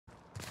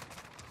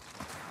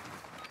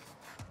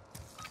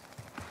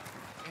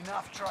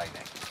Enough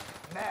training.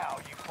 Now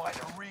you fight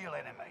a real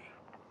enemy.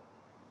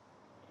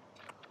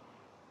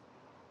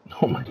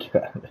 Oh my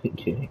god, are you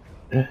kidding?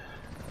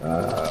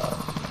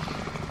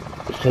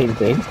 Same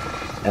thing.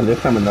 And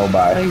this time a no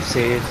buy. Are you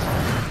serious?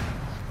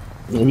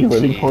 Maybe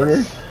living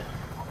quarters?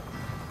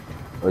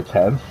 Or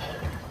 10th?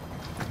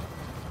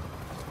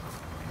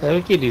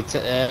 We could do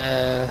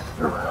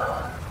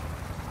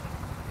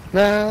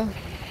nah,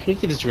 we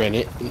could just rent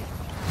it.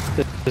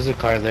 There's a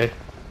car there.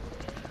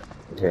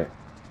 Okay.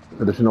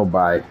 But there's no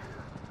buy.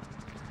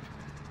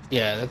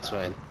 Yeah, that's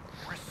fine.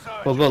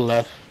 Resurgence. We'll go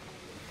left.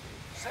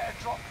 Set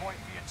a drop point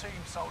for your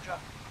team, soldier.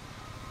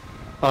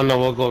 Oh no,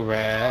 we'll go right.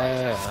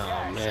 Oh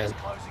Gas man. is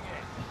closing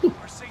in.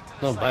 Proceed to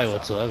the No safe buy zone.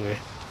 whatsoever.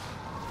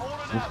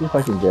 Let's see if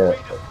I can get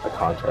a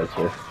contract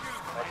here.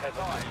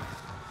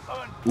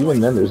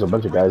 Even then, there's a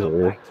bunch of guys over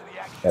here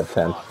at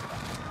 10th.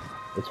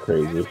 It's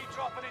crazy. Enemy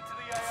dropping into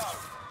the AO.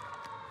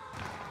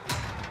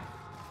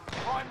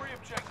 Primary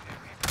objective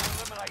is to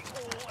eliminate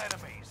all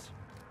enemies.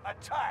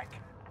 Attack.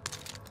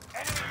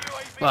 Enemy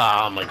UAV.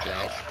 Oh my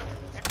god.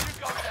 If you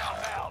go down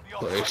now, the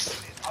operation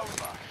is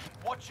over.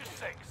 Watch your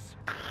six.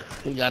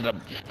 We got a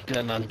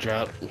gun on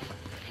drop.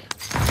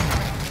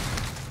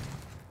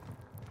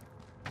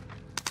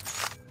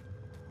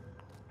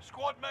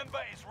 Squad member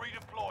is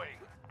redeploying.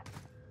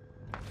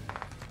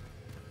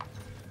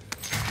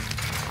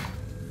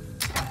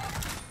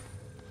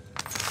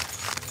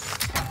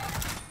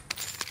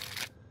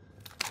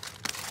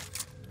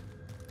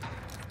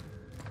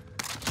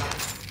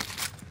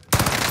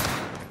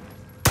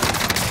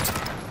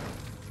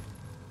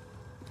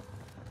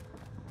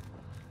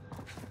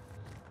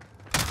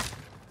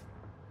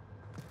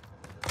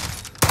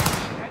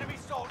 Enemy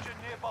soldier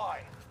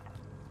nearby.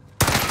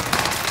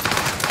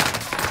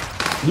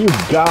 You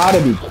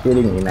gotta be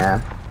kidding me,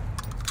 man.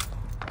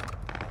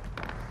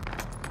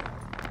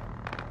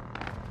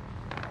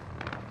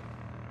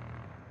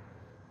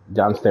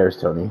 Downstairs,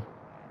 Tony.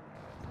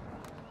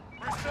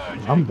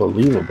 Resurgence.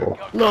 Unbelievable.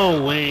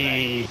 No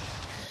way.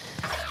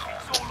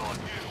 It's all on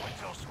you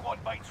until squad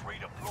mates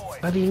redeploy.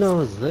 How do you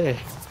know it's there?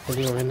 How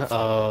do you know?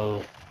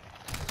 Oh.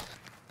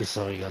 You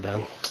saw you go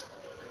down.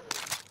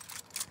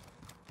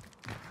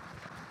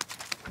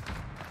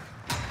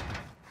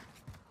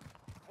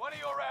 One of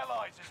your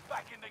allies is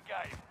back in the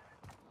game.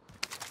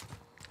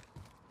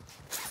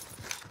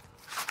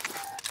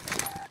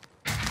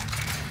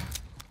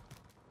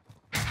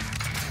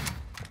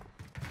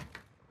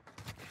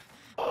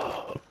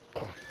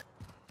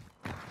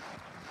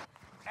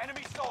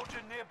 Enemy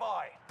soldier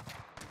nearby.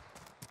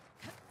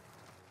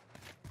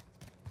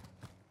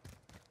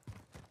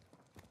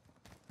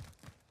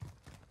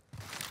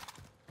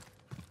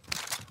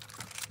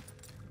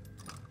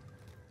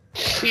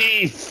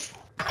 Jeez.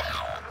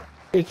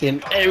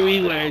 Freaking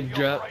everywhere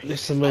drop.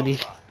 There's somebody.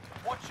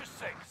 Watch your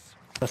six.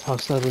 That's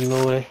outside of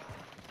nowhere.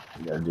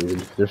 Yeah, dude.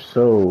 They're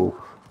so...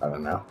 I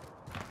don't know.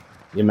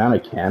 The amount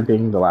of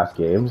camping the last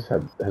games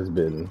has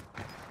been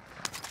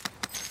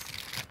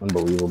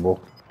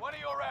unbelievable. One of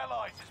your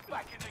allies is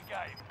back in the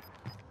game.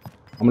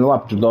 I'm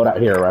gonna load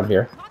out here, around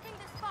here. Marking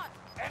the spot.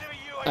 Enemy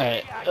UAV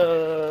Alright,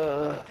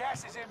 active.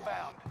 Gas is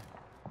inbound.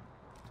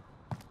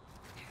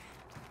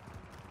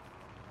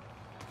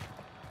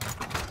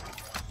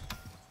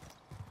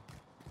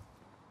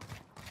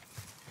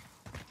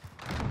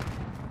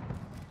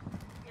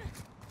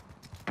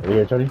 Over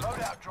here, Tony.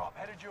 Loadout drop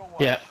headed your way.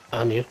 yeah,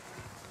 on you.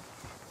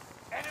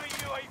 Enemy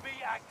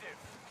UAV active.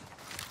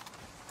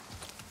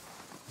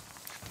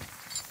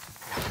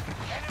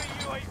 Enemy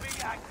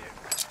UAV active.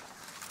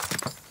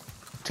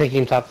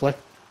 Taking top left.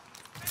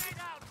 Grenade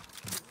out.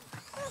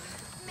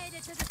 Made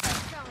it to the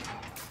safe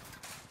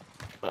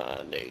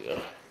zone. There you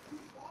go.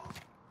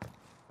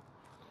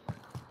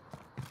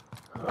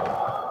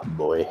 Oh,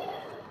 boy.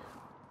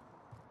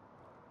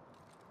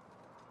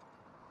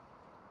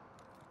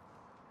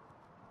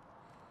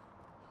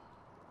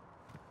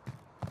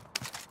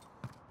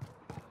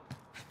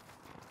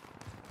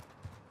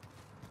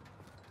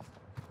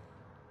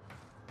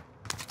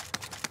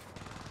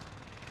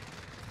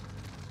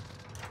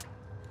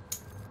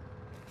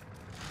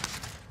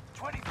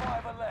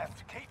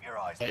 Keep your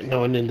eyes Right, no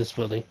one in this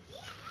building.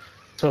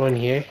 Someone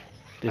here.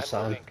 This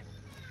on.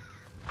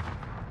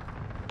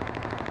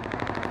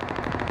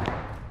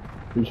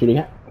 Who you shooting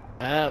at?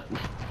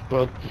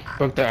 Broke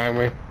the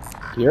armor.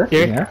 Here?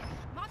 Here? In there?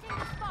 Marking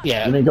the spot.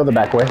 Yeah. Let me go the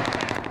back way.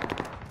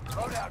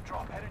 Loadout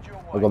drop headed your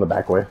way. I'll go the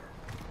back way.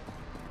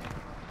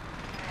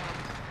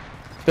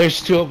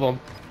 There's two of them.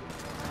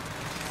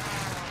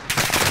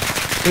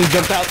 He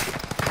jumped out.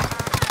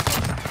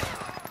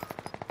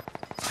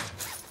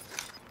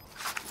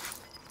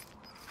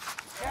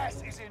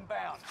 Gas is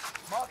inbound.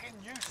 Marking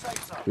new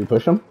safe zone. Should we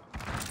push him?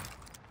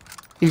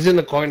 He's in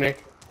the corner.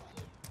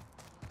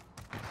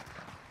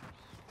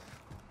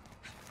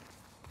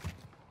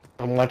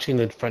 I'm watching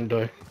the front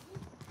door.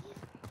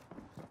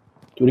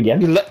 Do it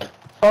again?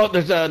 Oh,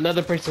 there's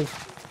another person.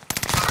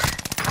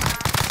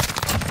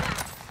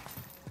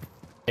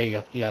 There you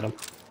go. You got him.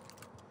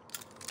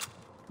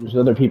 There's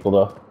other people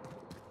though.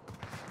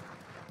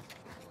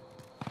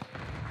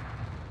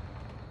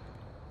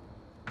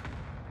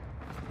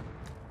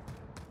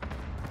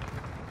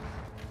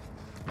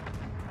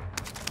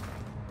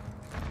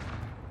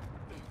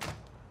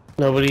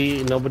 Nobody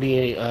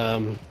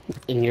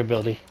in your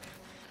building.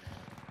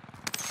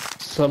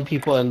 Some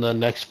people in the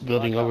next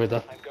building over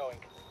though. I'm going.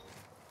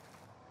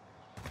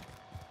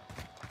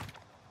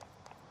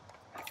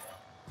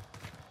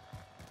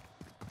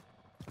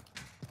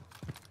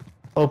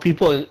 Oh,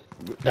 people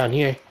down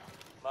here.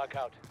 Mark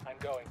out. I'm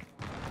going.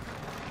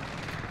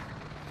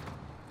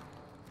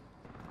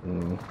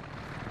 Mm.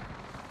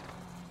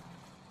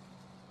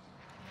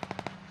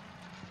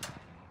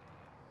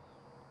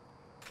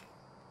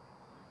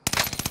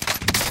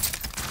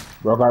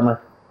 Broke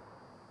armor.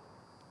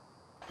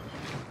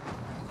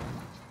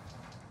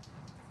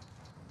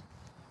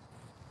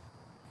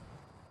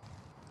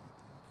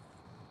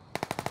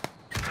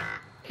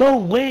 No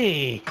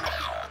way! You're the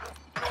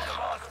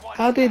last one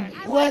How did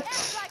standing. what?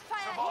 Airstrike fire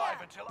Survive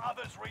here. until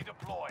others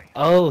redeploy.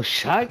 Oh,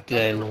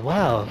 shotgun!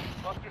 Wow.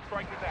 Cluster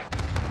strike is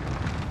active.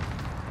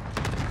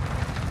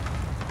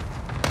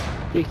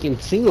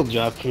 Freaking single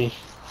dropped me.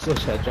 Still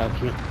shot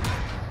dropped me.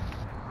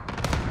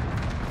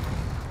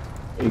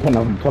 Are you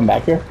gonna come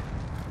back here?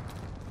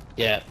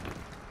 Yeah.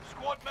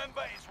 Squad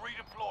member is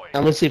redeploying.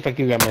 I'm gonna see if I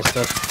can grab my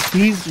stuff.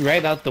 He's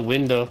right out the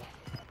window.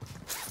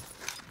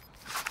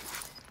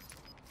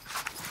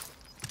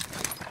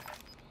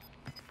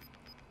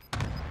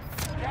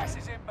 Gas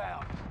is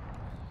inbound.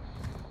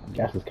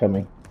 Gas is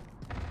coming.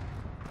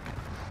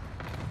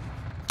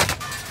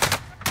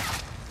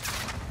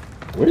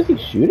 Where is he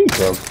shooting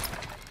from?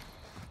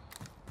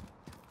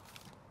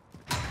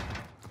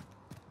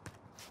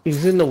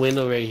 He's in the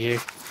window right here.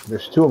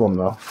 There's two of them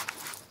though.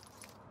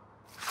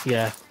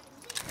 Yeah.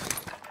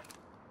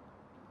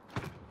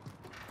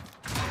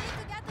 We need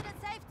to get to the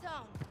safe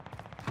zone.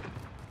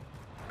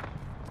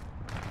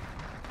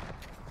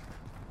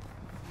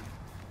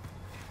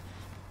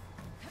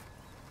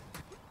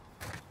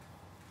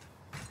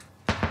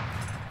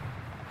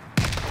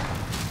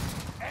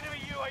 Enemy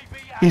UAV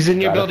active. He's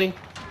in your Got it.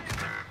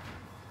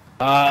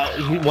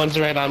 building. One's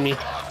right on me.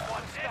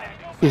 One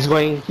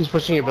standing. He's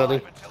pushing your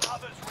building. Until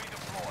others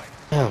redeploy.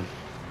 Damn.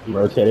 I'm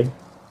rotating.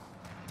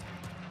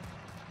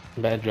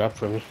 Bad drop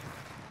for me.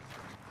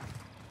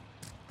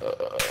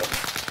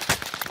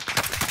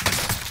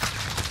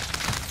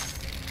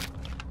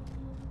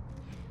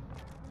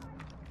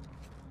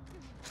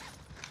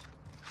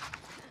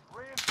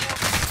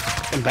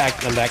 I'm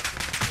back. Not feeling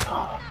too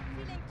hot.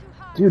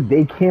 Dude,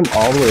 they came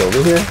all the way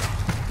over here?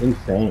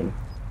 Insane.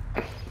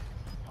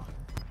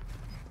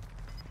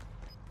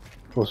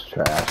 Was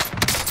trash.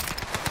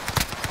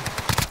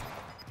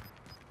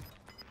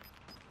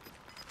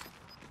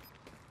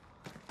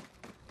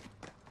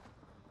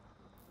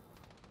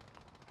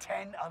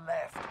 Ten are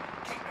left.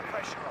 Keep the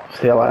pressure on.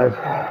 Stay alive.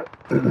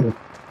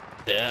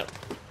 Yeah.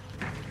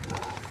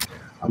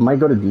 I might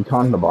go to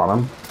decon the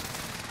bottom.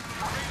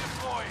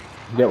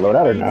 Redeploying. Get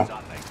loadout or no?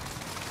 Something.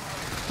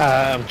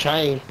 I'm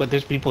trying, but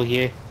there's people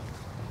here.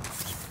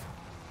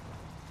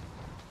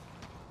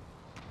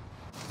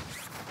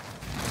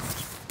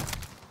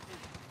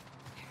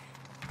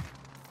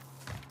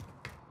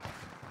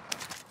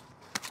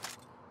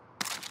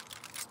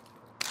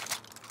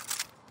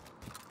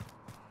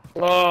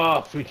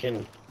 Oh,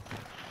 freaking.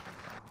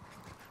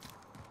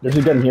 There's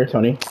a gun here,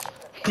 Tony.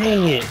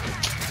 Dang it.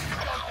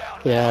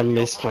 Yeah, I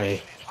missed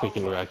my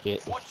freaking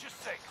rocket. Watch your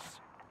six.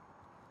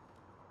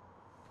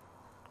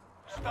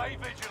 Stay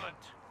vigilant.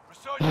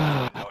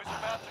 Resurgence window is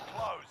about to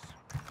close.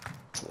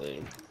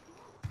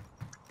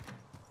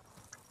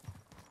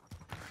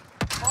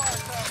 Fire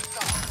sales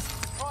done.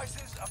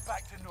 Prices are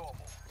back to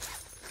normal.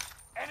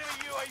 Enemy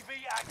UAV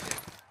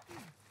active.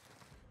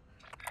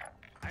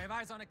 I have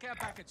eyes on a care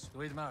package.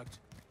 With marked.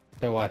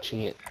 They're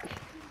watching it.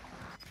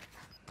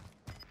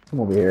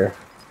 Come over here.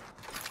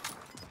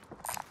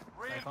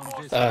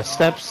 Reinforcements.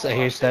 Steps. I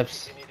hear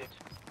steps.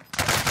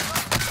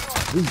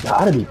 You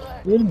gotta be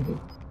kidding me.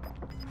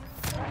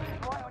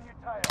 Right on your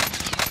tail.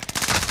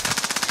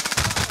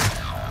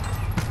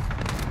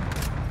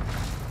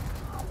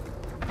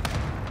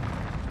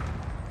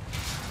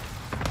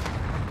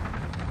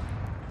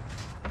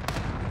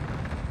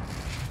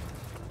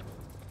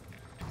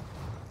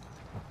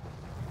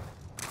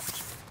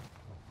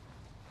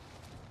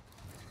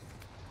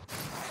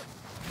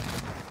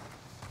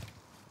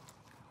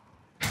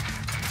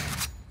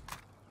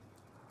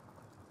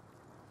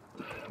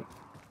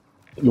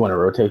 You want to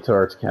rotate to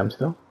our camp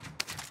still?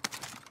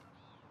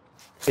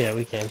 Yeah,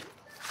 we can.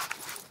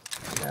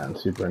 Yeah,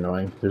 it's super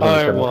annoying. There's only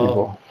 7 well.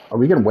 people. Oh,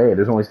 we can wait.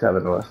 There's only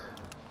 7 of us.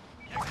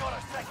 You've got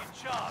a second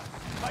chance.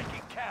 Make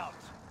it count.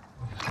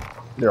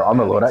 They're on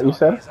the loadout, you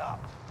said? Is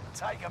up.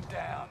 Take them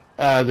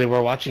down. They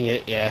were watching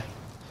it, yeah.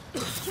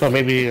 Or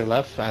maybe they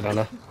left, I don't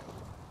know.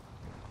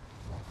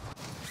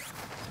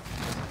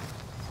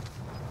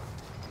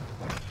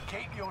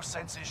 Keep your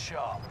senses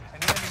sharp.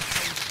 And enemy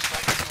teams are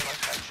tracking your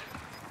location.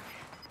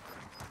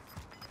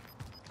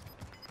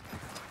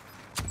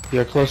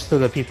 You're close to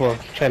the people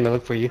trying to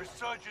look for you.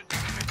 Resurgence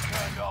has been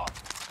turned off.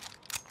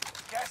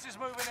 Gas is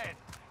moving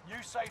in.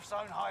 New safe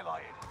zone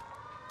highlighted.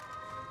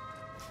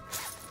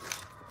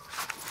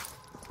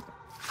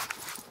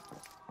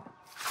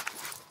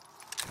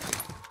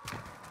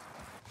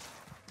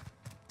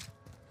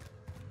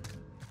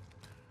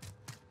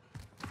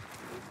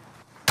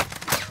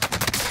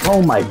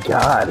 Oh my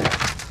god.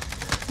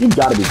 You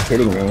gotta be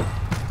kidding me.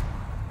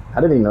 How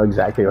did he know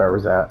exactly where I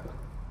was at?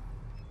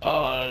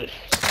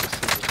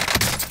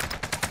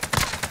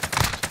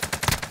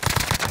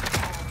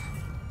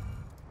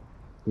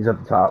 He's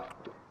at the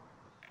top.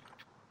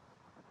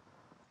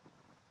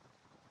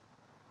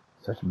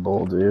 Such a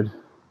bull, dude.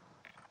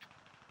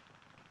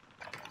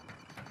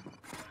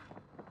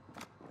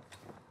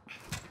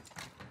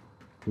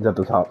 He's at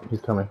the top.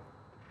 He's coming.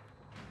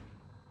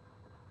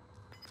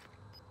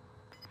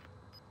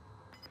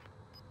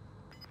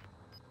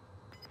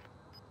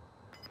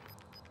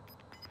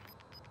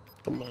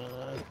 Come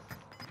on.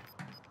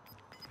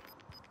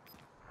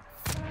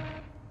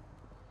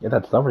 Get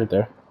that stuff right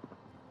there.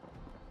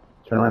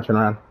 Turn around, turn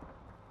around.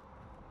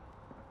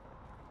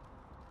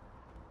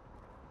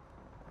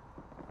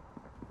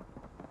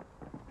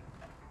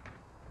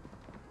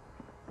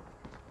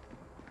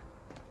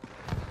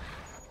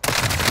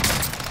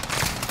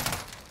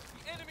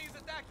 The enemy is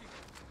attacking.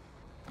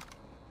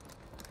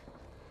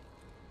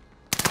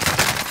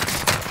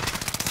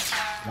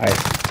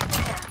 Nice.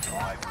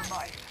 5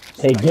 remain.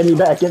 Hey, get me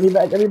back, get me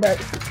back, get me back.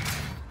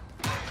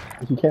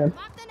 If you can.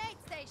 Mark the aid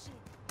station.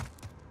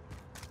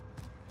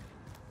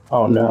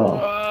 Oh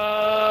no.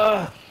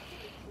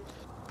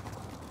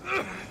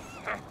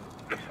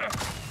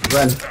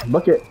 Run,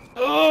 book it.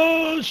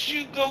 Oh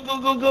shoot! Go go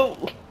go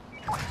go!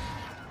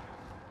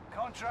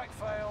 Contract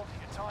failed.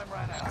 Your time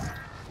ran out.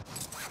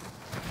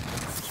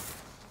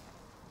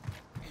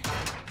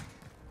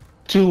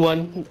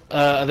 2-1.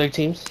 Other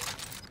teams.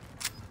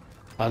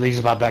 These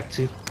about back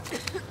too.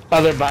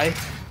 Other by.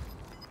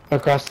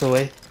 Across the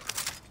way.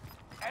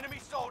 Enemy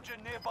soldier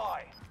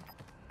nearby.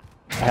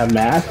 I have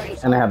mask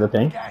and I have the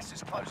thing. Gas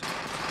is closing.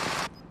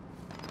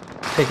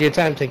 Take your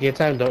time. Take your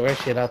time. Don't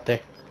rush it out there.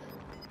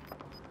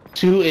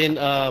 2 in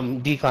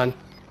decon.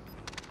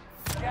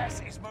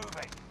 Gas is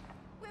moving.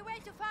 We're way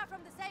too far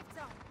from the safe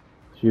zone.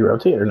 Should you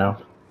rotate or no?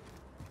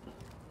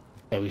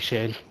 Yeah, we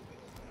should.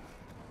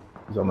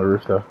 He's on the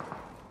roof though.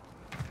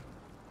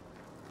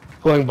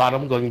 Going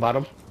bottom. Going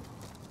bottom.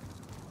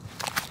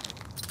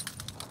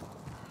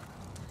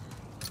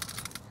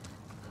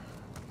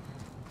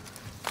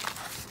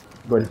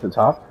 Going to the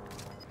top.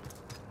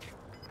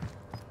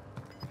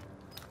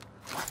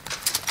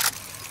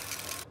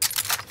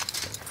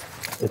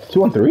 It's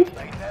 2 on 3?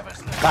 They never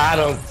sleep.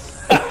 Bottom.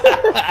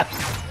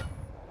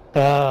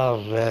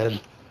 Oh man.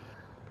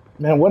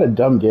 Man, what a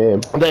dumb game.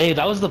 Hey,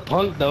 that was the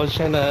punk that was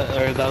trying to,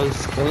 or that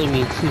was killing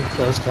me too.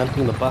 That was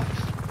camping the box.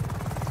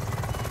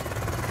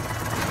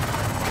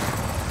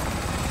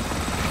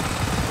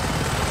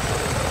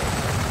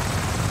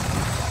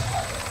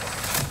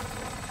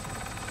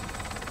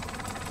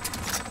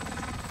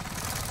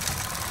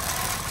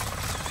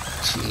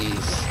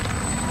 Jeez.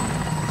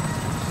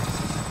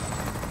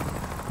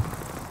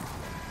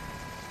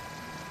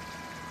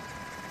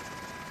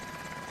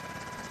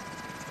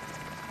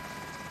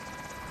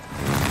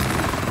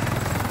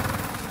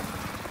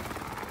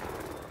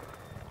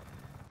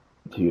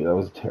 Dude, that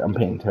was I'm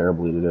paying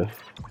terribly today.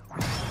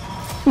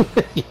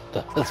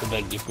 That's a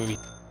bad gift for me.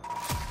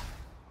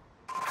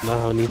 Not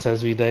how many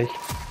times we died.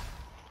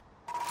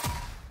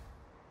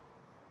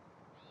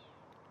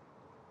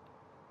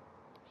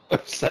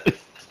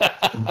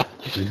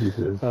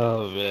 Jesus.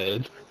 Oh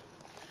man.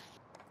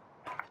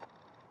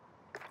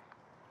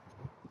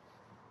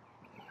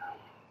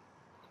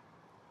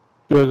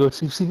 You wanna go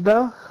sleep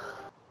now?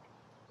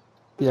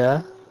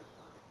 Yeah?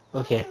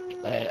 Okay.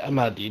 I'm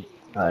out, dude.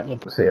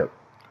 Alright, see ya.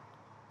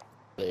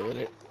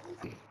 Later.